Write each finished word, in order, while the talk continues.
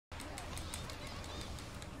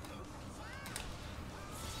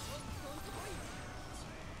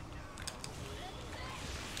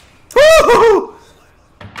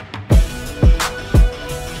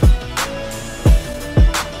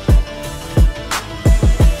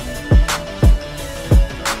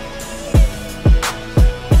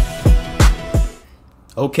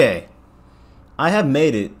Okay, I have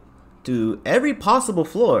made it to every possible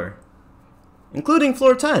floor, including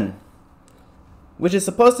floor 10, which is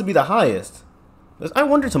supposed to be the highest. I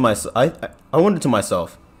wonder to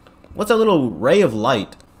myself, what's that little ray of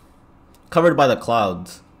light covered by the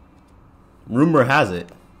clouds? Rumor has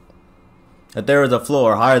it that there is a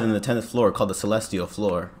floor higher than the 10th floor called the Celestial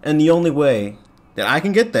Floor, and the only way that I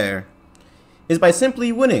can get there is by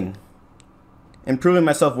simply winning and proving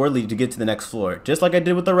myself worthy to get to the next floor, just like I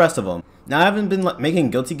did with the rest of them. Now, I haven't been making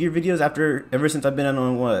Guilty Gear videos ever since I've been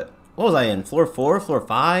on what was I in? Floor 4, floor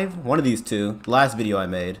 5? One of these two, the last video I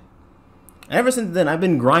made. And ever since then, I've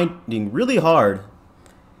been grinding really hard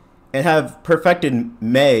and have perfected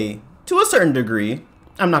Mei to a certain degree.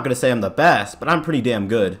 I'm not going to say I'm the best, but I'm pretty damn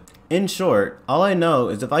good. In short, all I know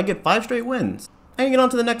is if I get 5 straight wins, I can get on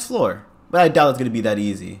to the next floor. But I doubt it's going to be that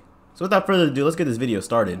easy. So without further ado, let's get this video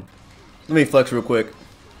started. Let me flex real quick.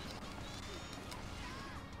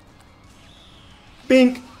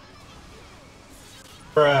 Bink!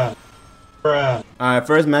 Bruh. Alright,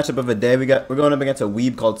 first matchup of the day, we're going up against a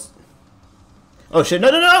weeb called... Oh shit, no!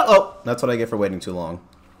 Oh! That's what I get for waiting too long.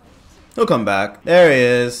 He'll come back. There he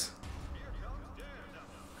is.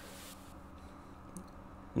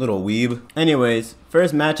 Little weeb. Anyways,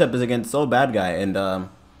 first matchup is against Soul Bad Guy, and I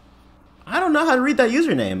don't know how to read that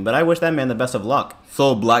username, but I wish that man the best of luck.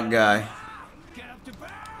 Soul Black Guy.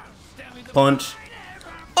 Punch.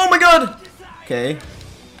 Oh my god! Okay.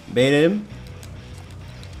 Bait him.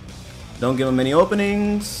 Don't give him any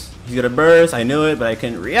openings. He's gonna burst. I knew it, but I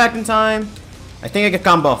couldn't react in time. I think I could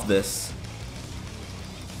combo off this.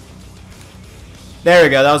 There we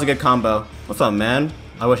go. That was a good combo. What's up, man?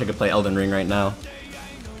 I wish I could play Elden Ring right now.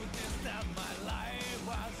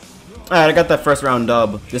 Alright, I got that first round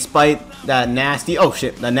dub. Despite that nasty... Oh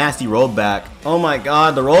shit, that nasty rollback. Oh my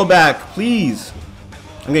god, the rollback. Please.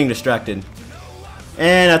 I'm getting distracted.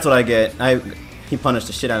 And that's what I get. He punished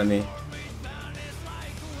the shit out of me.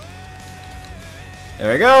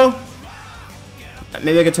 There we go.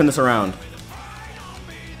 Maybe I could turn this around.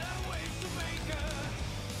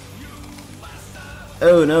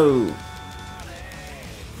 Oh no.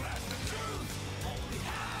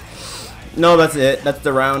 No, that's it. That's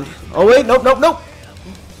the round. Oh wait, nope.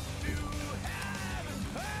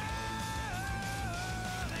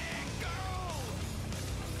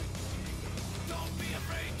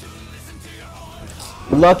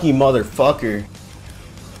 Lucky motherfucker.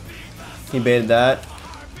 He baited that.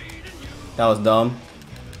 That was dumb.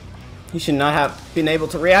 He should not have been able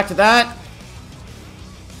to react to that.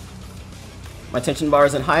 My tension bar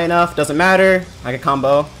isn't high enough. Doesn't matter. I can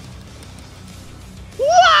combo.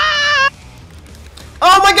 What?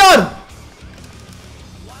 Oh my god!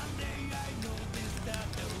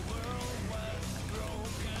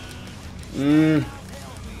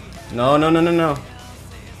 No.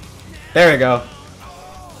 There we go.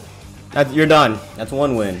 You're done. That's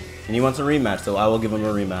one win. And he wants a rematch, so I will give him a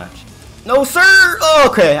rematch. No, sir! Oh,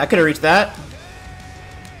 okay, I could have reached that.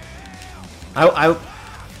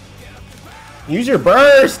 Use your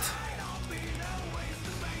burst!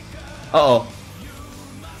 Uh-oh.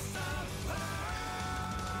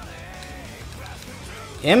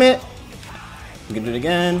 Damn it! We can do it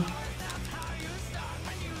again.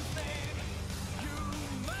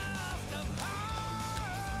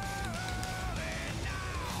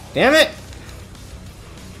 Damn it!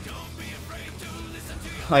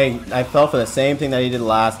 I fell for the same thing that he did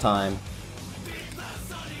last time.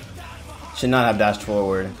 Should not have dashed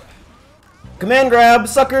forward. Command grab,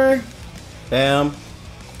 sucker! Bam.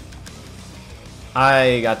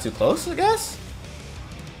 I got too close, I guess?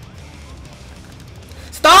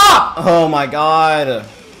 Stop! Oh my god.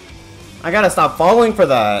 I gotta stop falling for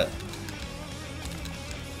that.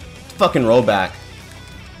 Fucking rollback.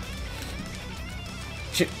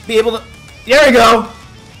 Should be able to... There we go!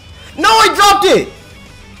 No, I dropped it!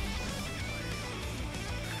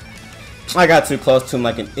 I got too close to him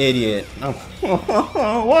like an idiot. Oh.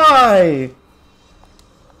 Why?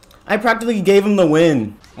 I practically gave him the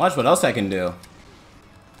win. Watch what else I can do.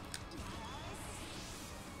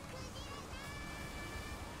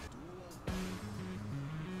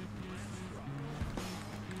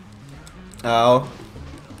 Oh.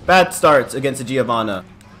 Bad starts against the Giovanna.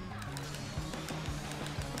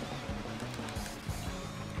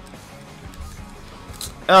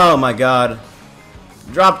 Oh my god.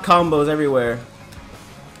 Drop combos everywhere.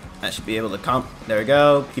 I should be able to there we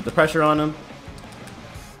go. Keep the pressure on him.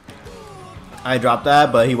 I dropped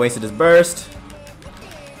that, but he wasted his burst.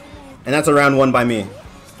 And that's a round one by me.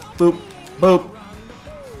 Boop, boop,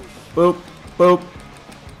 boop, boop.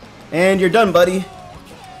 And you're done, buddy.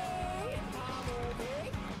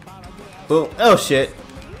 Boom. Oh shit.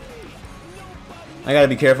 I gotta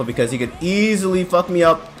be careful because he could easily fuck me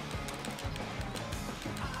up.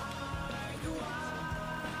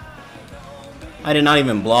 I did not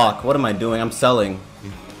even block. What am I doing? I'm selling.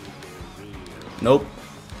 Nope.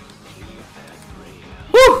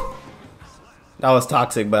 Woo! That was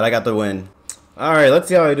toxic, but I got the win. Alright, let's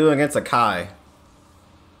see how I do against a Kai.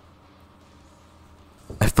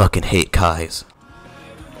 I fucking hate Kais.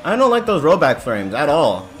 I don't like those rollback frames at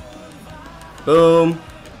all. Boom.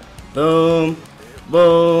 Boom.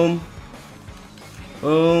 Boom.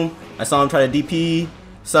 Boom. I saw him try to DP.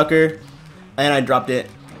 Sucker. And I dropped it.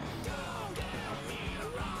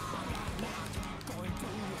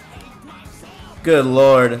 Good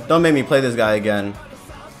lord. Don't make me play this guy again.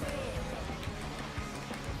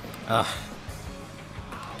 Ugh.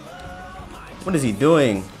 What is he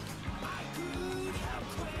doing?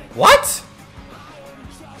 What?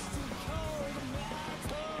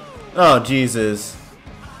 Oh, Jesus.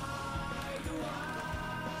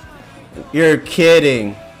 You're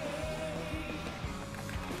kidding.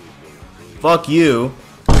 Fuck you.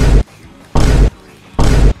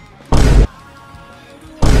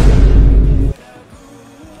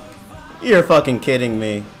 You're fucking kidding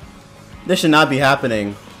me. This should not be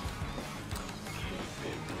happening.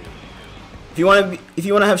 If you want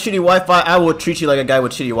to have shitty Wi-Fi, I will treat you like a guy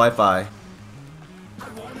with shitty Wi-Fi.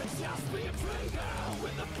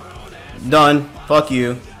 Done. Fuck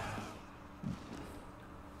you.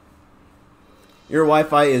 Your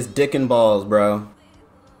Wi-Fi is dick and balls, bro.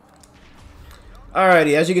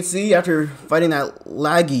 Alrighty, as you can see, after fighting that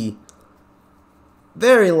laggy,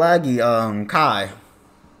 very laggy Kai,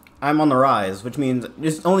 I'm on the rise, which means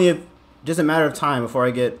just a matter of time before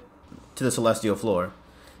I get to the Celestial floor.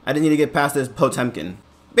 I didn't need to get past this Potemkin.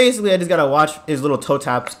 Basically, I just gotta watch his little toe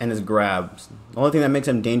taps and his grabs. The only thing that makes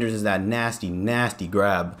him dangerous is that nasty, nasty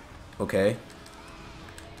grab. Okay.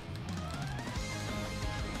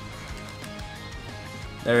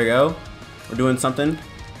 There we go. We're doing something.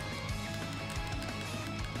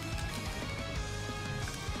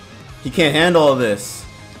 He can't handle all this.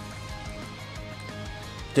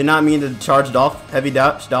 Did not mean to charge heavy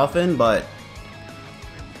dolphin, but...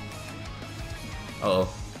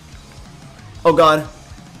 Uh-oh. Oh god.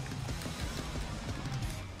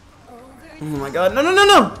 Oh my god. No, no, no,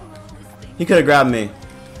 no! He could have grabbed me.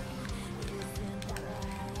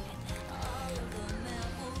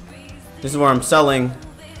 This is where I'm selling.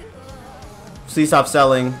 Please stop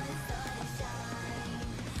selling.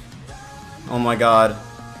 Oh my god.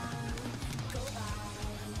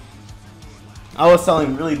 I was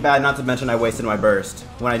selling really bad, not to mention I wasted my burst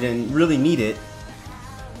when I didn't really need it.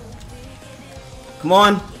 Come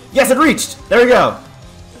on. Yes, it reached! There we go!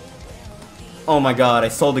 Oh my god, I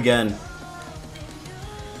sold again.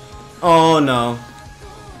 Oh no.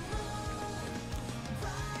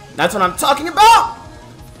 That's what I'm talking about!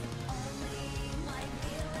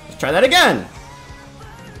 Let's try that again!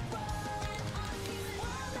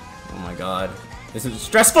 Oh my god. This is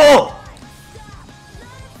stressful!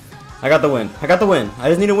 I got the win. I got the win. I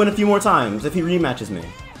just need to win a few more times if he rematches me.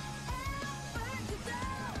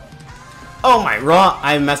 Oh my raw!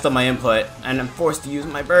 I messed up my input and I'm forced to use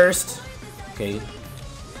my burst. Okay.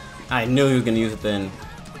 I knew he was gonna use it then.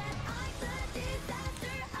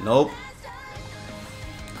 Nope.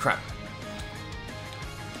 Crap.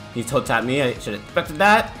 He toe tapped me. I should have expected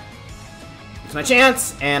that. It's my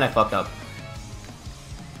chance, and I fucked up.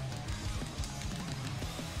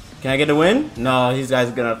 Can I get a win? No, these guys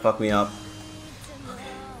are gonna fuck me up.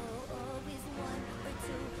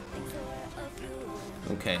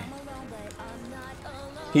 Okay.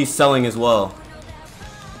 He's selling as well.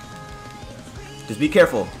 Just be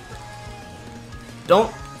careful.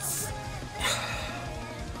 Don't.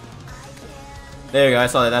 There you go, I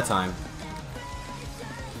saw that time.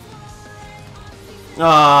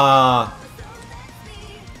 Ah.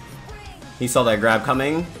 He saw that grab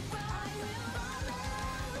coming.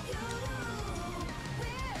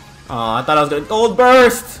 Oh, I thought I was gonna gold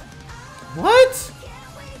burst. What?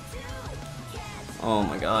 Oh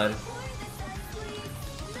my god.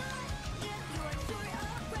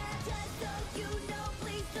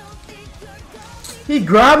 He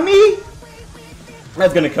grabbed me?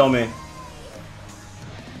 That's gonna kill me.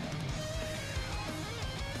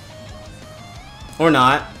 Or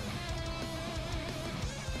not.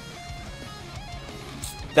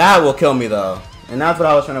 That will kill me though. And that's what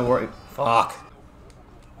I was trying to worry. Fuck.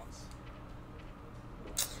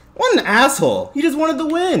 What an asshole. He just wanted to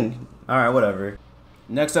win. Alright, whatever.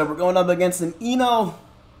 Next up, we're going up against an Eno.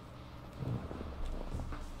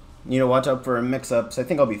 You know, watch out for mix-ups. I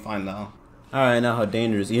think I'll be fine though. Alright, I know how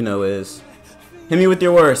dangerous Eno is. Hit me with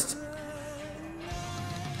your worst.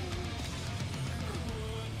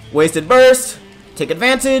 Wasted burst. Take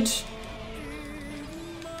advantage.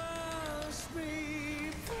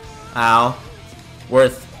 Ow.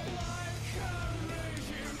 Worth.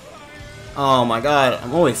 Oh my god,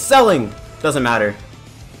 I'm always selling. Doesn't matter.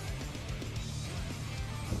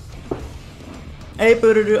 Hey,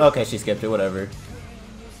 boo-doo-doo. Okay, she skipped it, whatever.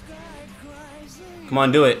 Come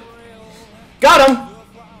on, do it. Got him!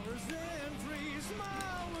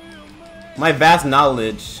 My vast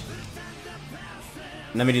knowledge.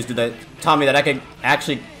 Let me just do that. Taught me that I could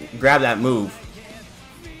actually grab that move.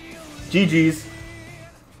 GG's.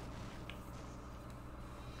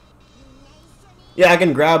 Yeah, I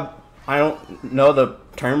can grab. I don't know the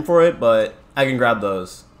term for it, but I can grab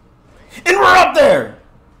those. And we're up there!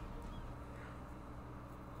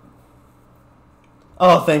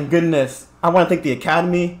 Oh, thank goodness. I want to thank the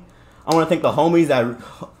Academy. I want to thank the homies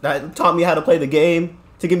that taught me how to play the game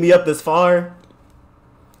to get me up this far.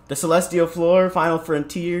 The Celestial Floor, Final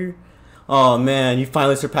Frontier. Oh man, you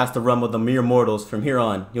finally surpassed the realm of the mere mortals. From here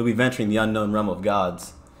on, you'll be venturing the unknown realm of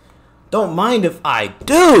gods. Don't mind if I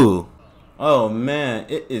do! Oh man,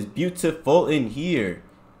 it is beautiful in here.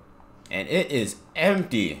 And it is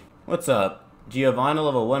empty. What's up? Giovanni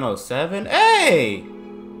level 107? Hey!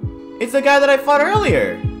 It's the guy that I fought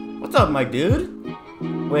earlier. What's up, my dude?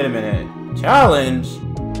 Wait a minute. Challenge?